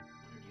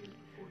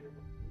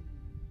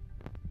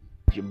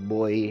Your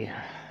boy,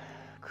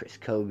 Chris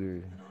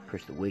Koger,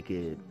 Chris the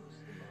Wicked,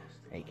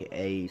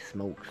 aka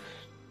Smokes,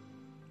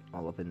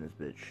 all up in this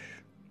bitch.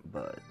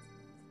 But,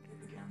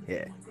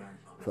 yeah,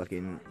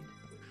 fucking,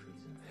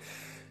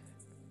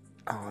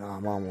 I don't know,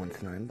 I'm on one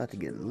tonight. I'm about to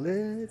get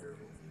lit.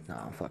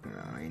 Nah, I'm fucking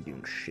around. I ain't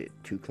doing shit.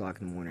 2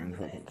 o'clock in the morning,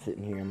 fucking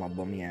sitting here on my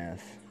bummy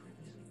ass,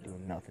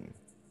 doing nothing.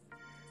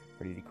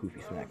 Ready to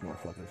koofy smack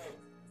motherfuckers.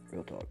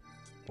 Real talk.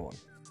 Go on.